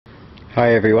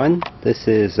Hi everyone, this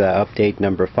is update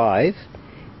number 5,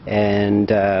 and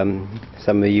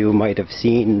some of you might have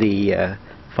seen the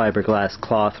fiberglass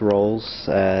cloth rolls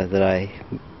that I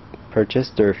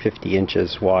purchased. They're 50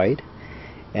 inches wide,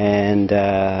 and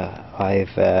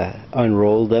I've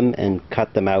unrolled them and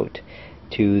cut them out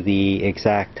to the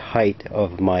exact height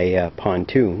of my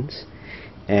pontoons.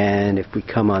 And if we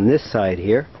come on this side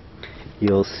here,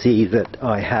 you'll see that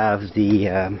I have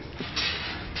the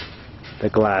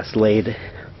glass laid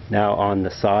now on the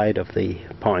side of the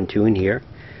pontoon here.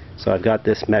 So I've got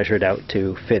this measured out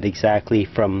to fit exactly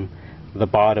from the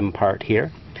bottom part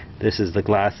here. This is the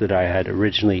glass that I had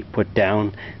originally put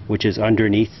down, which is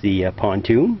underneath the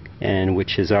pontoon, and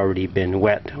which has already been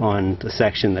wet on the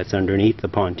section that's underneath the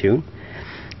pontoon.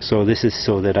 So this is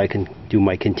so that I can do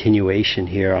my continuation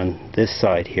here on this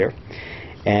side here.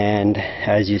 And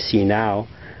as you see now,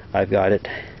 I've got it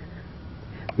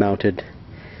mounted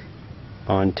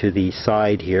onto the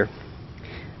side here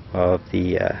of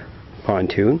the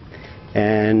pontoon,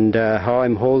 and how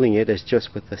I'm holding it is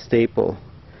just with a staple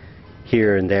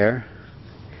here and there,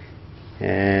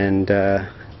 and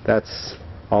that's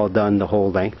all done the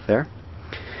whole length there.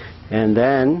 And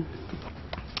then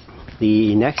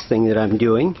the next thing that I'm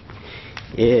doing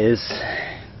is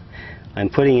I'm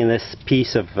putting in this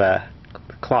piece of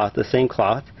cloth, the same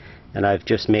cloth, and I've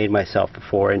just made myself a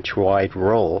 4-inch wide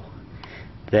roll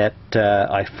that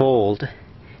I fold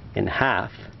in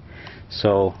half.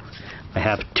 So I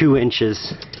have 2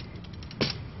 inches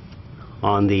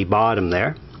on the bottom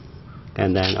there,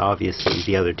 and then obviously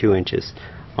the other 2 inches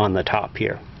on the top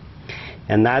here.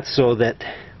 And that's so that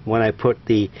when I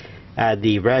add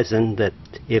the resin, that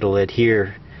it'll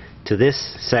adhere to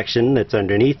this section that's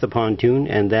underneath the pontoon,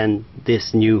 and then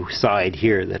this new side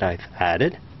here that I've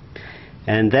added.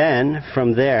 And then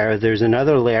from there, there's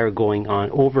another layer going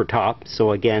on over top.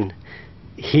 So again,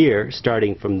 here,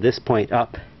 starting from this point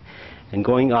up and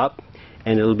going up,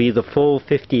 and it'll be the full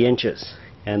 50 inches.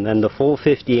 And then the full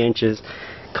 50 inches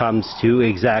comes to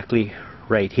exactly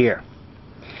right here.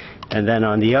 And then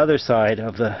on the other side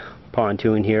of the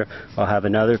pontoon here, I'll have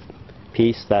another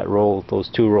piece, that roll, those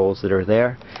 2 rolls that are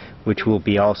there, which will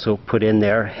be also put in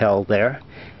there, held there.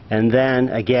 And then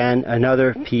again,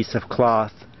 another piece of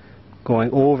cloth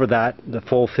going over that, the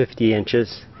full 50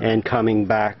 inches, and coming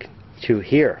back to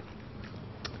here.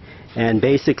 And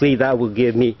basically that will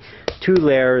give me 2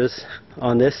 layers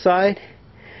on this side,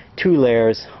 2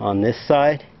 layers on this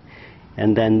side,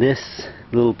 and then this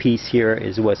little piece here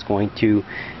is what's going to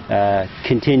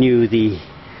continue the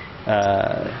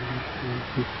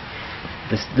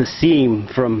seam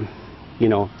from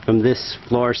this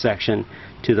floor section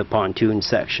to the pontoon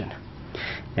section.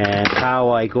 And how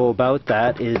I go about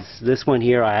that is this one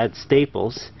here, I add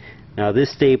staples. Now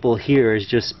this staple here is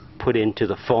just put into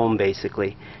the foam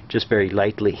basically, just very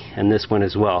lightly, and this one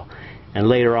as well. And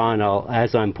later on,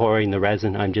 as I'm pouring the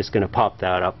resin, I'm just going to pop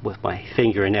that up with my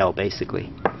fingernail basically.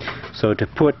 So to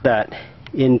put that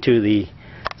into the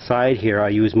side here, I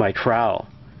use my trowel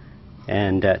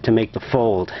and to make the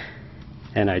fold,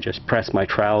 and I just press my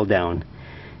trowel down,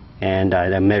 and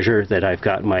I measure that I've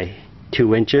got my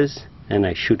 2 inches, and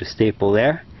I shoot a staple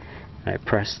there. I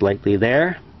press lightly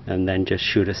there, and then just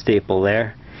shoot a staple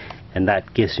there, and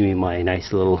that gives me my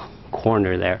nice little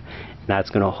corner there. And that's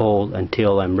going to hold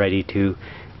until I'm ready to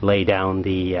lay down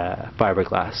the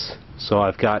fiberglass. So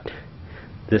I've got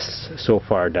this so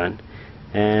far done,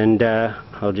 and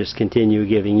I'll just continue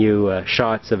giving you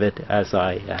shots of it as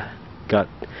I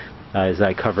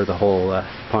cover the whole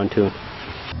pontoon.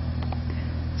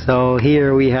 So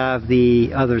here we have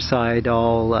the other side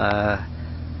all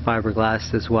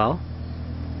fiberglass as well.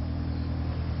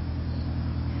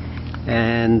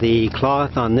 And the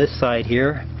cloth on this side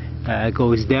here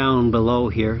goes down below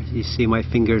here. You see my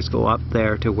fingers go up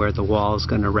there to where the wall is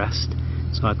going to rest.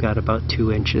 So I've got about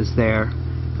 2 inches there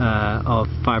of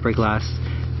fiberglass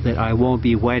that I won't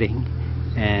be wetting,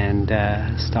 and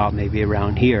stop maybe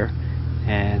around here.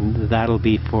 And that'll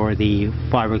be for the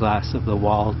fiberglass of the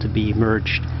wall to be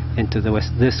merged into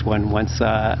this one once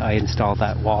I install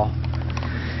that wall.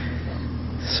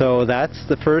 So that's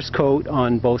the first coat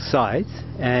on both sides,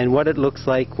 and what it looks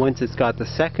like once it's got the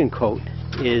second coat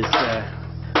is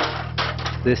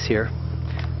this here.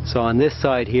 So on this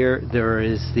side here, there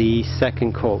is the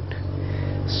second coat.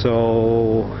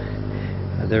 So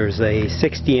there's a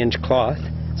 60-inch cloth.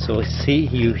 So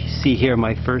you see here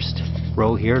my first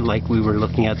row here, like we were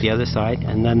looking at the other side,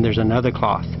 and then there's another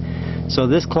cloth. So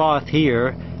this cloth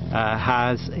here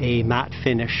has a matte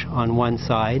finish on one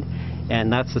side,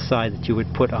 and that's the side that you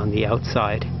would put on the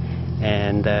outside,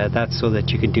 and that's so that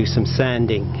you can do some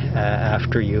sanding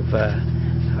after you've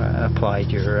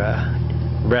applied your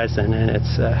resin, and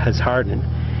it's has hardened,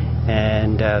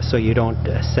 and so you don't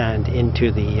sand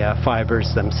into the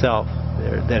fibers themselves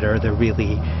that are the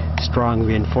really strong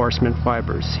reinforcement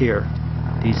fibers here,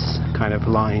 these kind of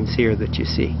lines here that you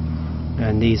see,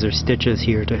 and these are stitches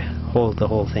here to hold the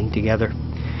whole thing together.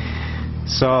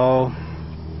 So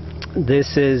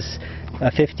this is a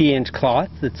 50-inch cloth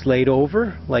that's laid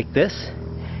over like this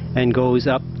and goes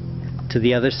up to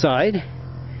the other side,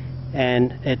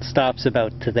 and it stops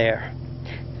about to there.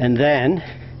 And then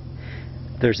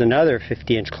there's another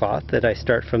 50-inch cloth that I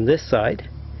start from this side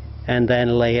and then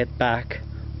lay it back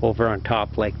over on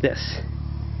top like this.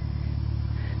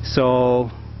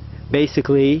 So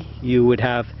basically you would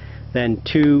have then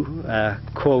two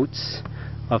coats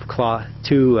of cloth,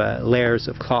 two layers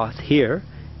of cloth here,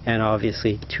 and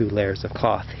obviously two layers of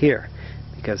cloth here,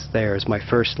 because there's my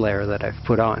first layer that I've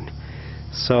put on.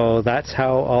 So that's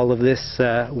how all of this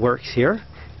works here,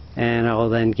 and I'll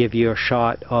then give you a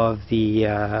shot of the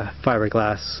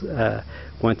fiberglass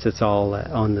once it's all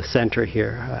on the center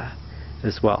here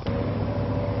as well.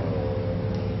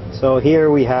 So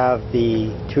here we have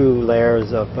the two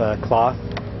layers of cloth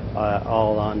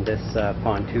all on this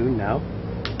pontoon now,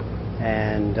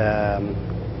 and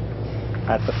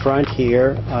at the front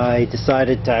here I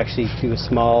decided to actually do a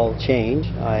small change.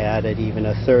 I added even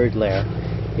a third layer,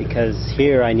 because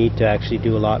here I need to actually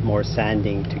do a lot more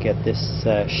sanding to get this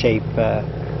shape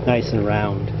nice and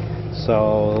round.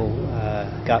 So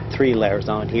got 3 layers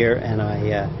on here, and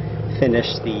I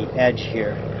finished the edge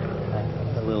here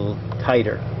a little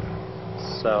tighter.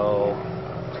 So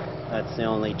that's the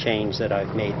only change that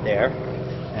I've made there,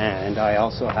 and I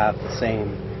also have the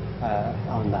same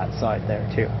on that side there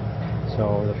too.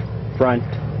 So the front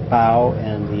bow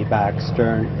and the back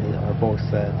stern are both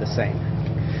the same.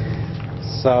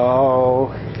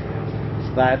 So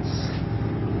that's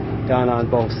done on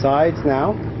both sides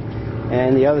now.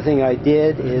 And the other thing I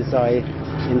did is I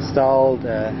installed,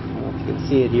 I don't know if you can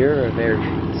see it here, there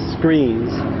are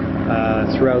screens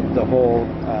throughout the whole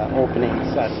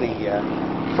openings at the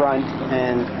front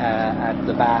and at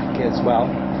the back as well.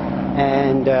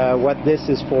 And what this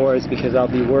is for is because I'll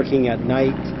be working at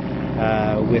night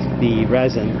with the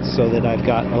resin, so that I've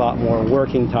got a lot more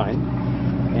working time,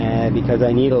 and because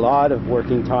I need a lot of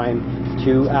working time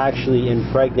to actually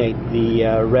impregnate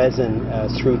the resin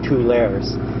through 2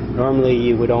 layers. Normally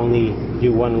you would only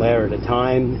do 1 layer at a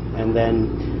time and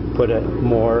then put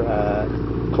more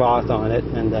cloth on it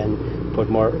and then put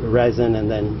more resin and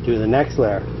then do the next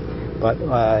layer. But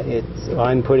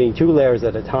I'm putting 2 layers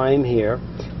at a time here,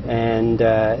 and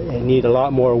I need a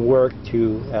lot more work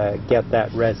to get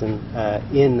that resin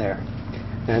in there.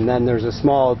 And then there's a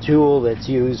small tool that's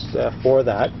used for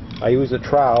that. I use a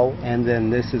trowel, and then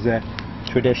this is a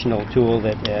traditional tool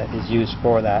that is used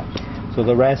for that. So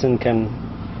the resin can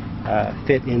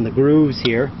fit in the grooves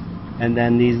here, and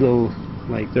then these little,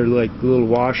 they're like little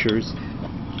washers.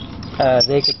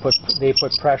 They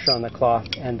put pressure on the cloth,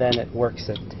 and then it works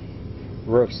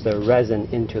the resin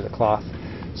into the cloth.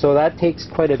 So that takes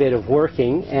quite a bit of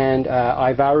working, and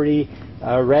I've already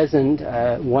resined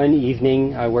one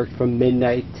evening. I worked from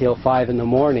midnight till 5 in the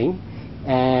morning,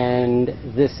 and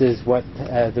this is what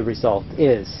the result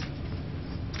is.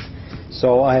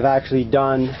 So I've actually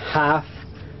done half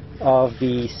of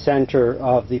the center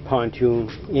of the pontoon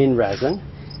in resin,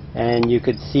 and you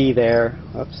could see there,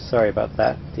 oops, sorry about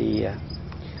that, the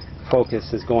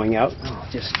focus is going out. I'll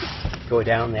just go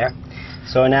down there.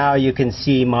 So now you can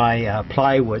see my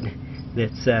plywood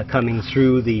that's coming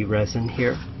through the resin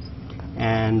here,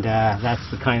 and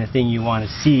that's the kind of thing you want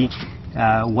to see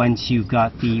once you've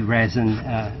got the resin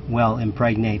well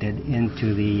impregnated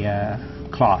into the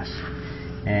cloth.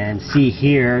 And see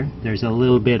here, there's a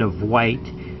little bit of white.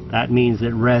 That means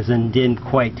that resin didn't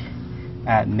quite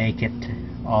make it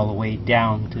all the way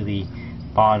down to the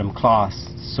bottom cloth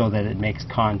so that it makes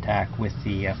contact with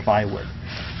the plywood.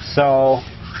 So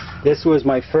this was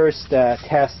my first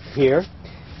test here,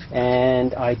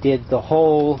 and I did the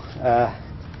whole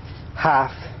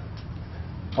half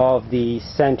of the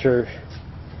center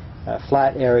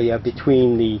flat area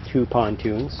between the 2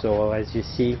 pontoons. So as you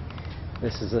see,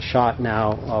 this is a shot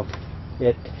now of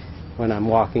it when I'm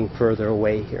walking further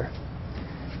away here.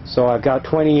 So I've got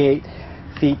 28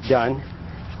 feet done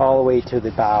all the way to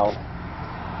the bow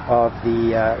of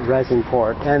the resin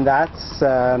port, and that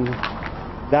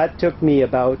took me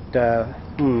about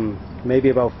maybe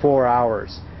about 4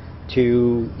 hours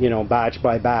to, batch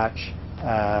by batch.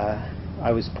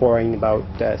 I was pouring about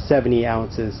 70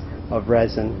 ounces of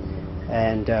resin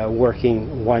and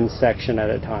working one section at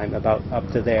a time, about up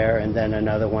to there, and then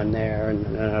another one there, and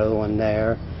another one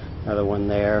there, another one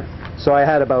there. So I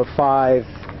had about 5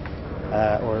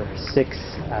 or 6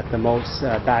 at the most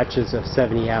batches of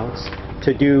 70 ounce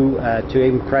to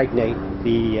impregnate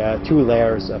the 2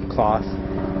 layers of cloth,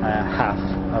 half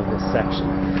of this section.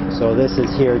 So this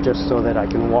is here just so that I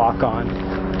can walk on,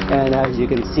 and as you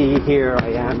can see here,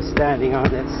 I am standing on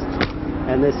this,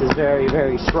 and this is very,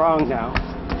 very strong now.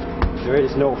 There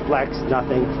is no flex,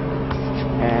 nothing,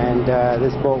 and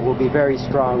this boat will be very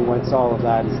strong once all of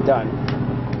that is done.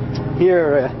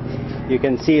 Here you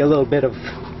can see a little bit of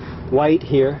white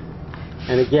here,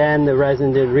 and again the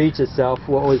resin didn't reach itself.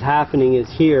 What was happening is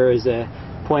here is a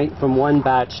point from one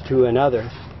batch to another,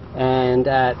 and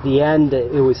at the end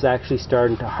it was actually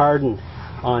starting to harden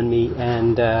on me,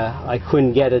 and I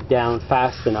couldn't get it down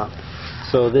fast enough.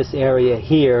 So this area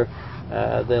here,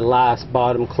 the last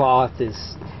bottom cloth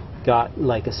is got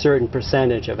like a certain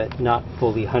percentage of it, not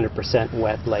fully 100%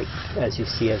 wet, like as you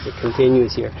see as it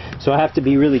continues here. So I have to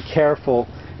be really careful.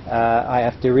 I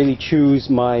have to really choose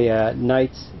my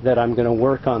nights that I'm going to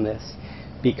work on this,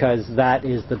 because that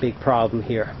is the big problem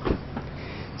here.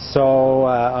 So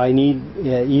I need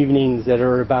evenings that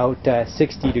are about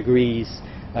 60 degrees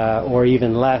or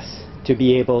even less to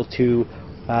be able to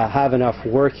have enough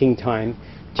working time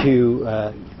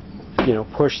to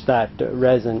push that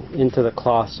resin into the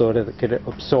cloth so that it could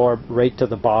absorb right to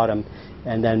the bottom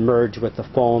and then merge with the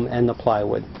foam and the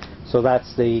plywood. So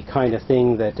that's the kind of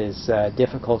thing that is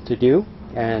difficult to do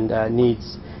and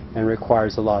needs and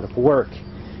requires a lot of work.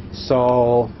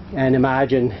 So, and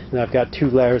imagine I've got 2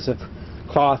 layers of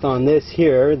cloth on this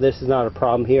here. This is not a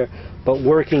problem here, but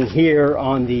working here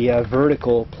on the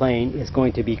vertical plane is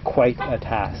going to be quite a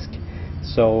task.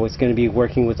 So it's going to be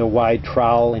working with a wide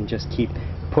trowel and just keep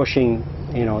pushing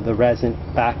the resin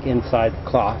back inside the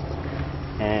cloth,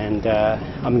 and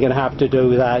I'm going to have to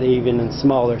do that even in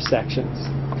smaller sections.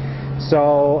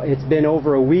 So it's been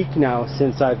over a week now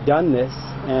since I've done this,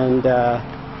 and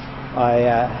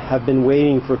I have been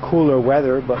waiting for cooler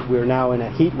weather, but we're now in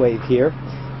a heat wave here,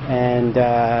 and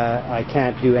I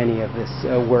can't do any of this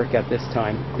work at this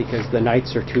time because the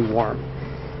nights are too warm.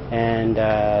 And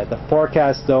the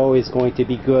forecast though is going to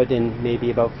be good. In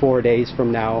maybe about 4 days from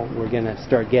now we're going to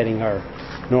start getting our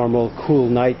normal cool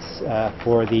nights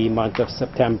for the month of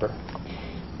September.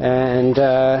 And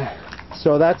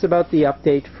so that's about the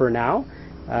update for now,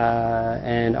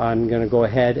 and I'm going to go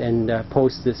ahead and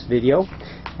post this video,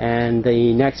 and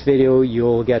the next video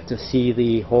you'll get to see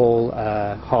the whole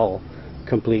hull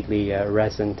completely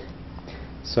resined.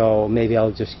 So maybe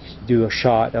I'll just do a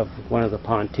shot of one of the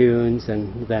pontoons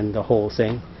and then the whole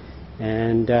thing.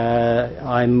 And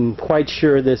I'm quite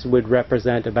sure this would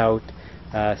represent about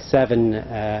 7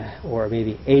 or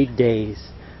maybe 8 days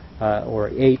or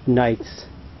 8 nights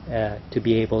to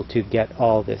be able to get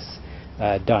all this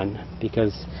done,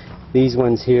 because these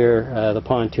ones here, the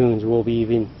pontoons, will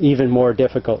be even more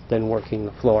difficult than working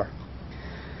the floor.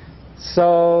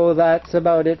 So that's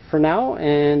about it for now,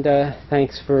 and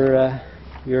thanks for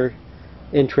your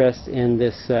interest in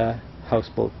this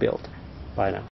houseboat build. Bye now.